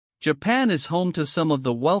Japan is home to some of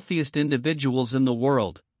the wealthiest individuals in the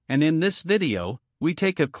world, and in this video, we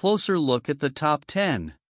take a closer look at the top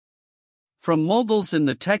 10. From moguls in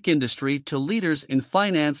the tech industry to leaders in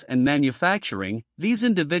finance and manufacturing, these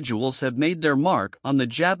individuals have made their mark on the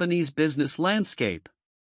Japanese business landscape.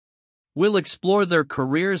 We'll explore their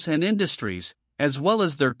careers and industries, as well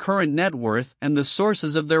as their current net worth and the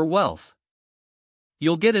sources of their wealth.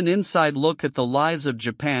 You'll get an inside look at the lives of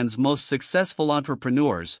Japan's most successful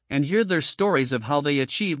entrepreneurs and hear their stories of how they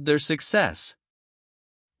achieved their success.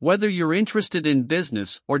 Whether you're interested in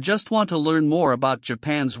business or just want to learn more about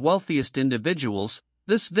Japan's wealthiest individuals,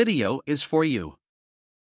 this video is for you.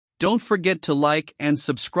 Don't forget to like and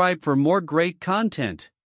subscribe for more great content.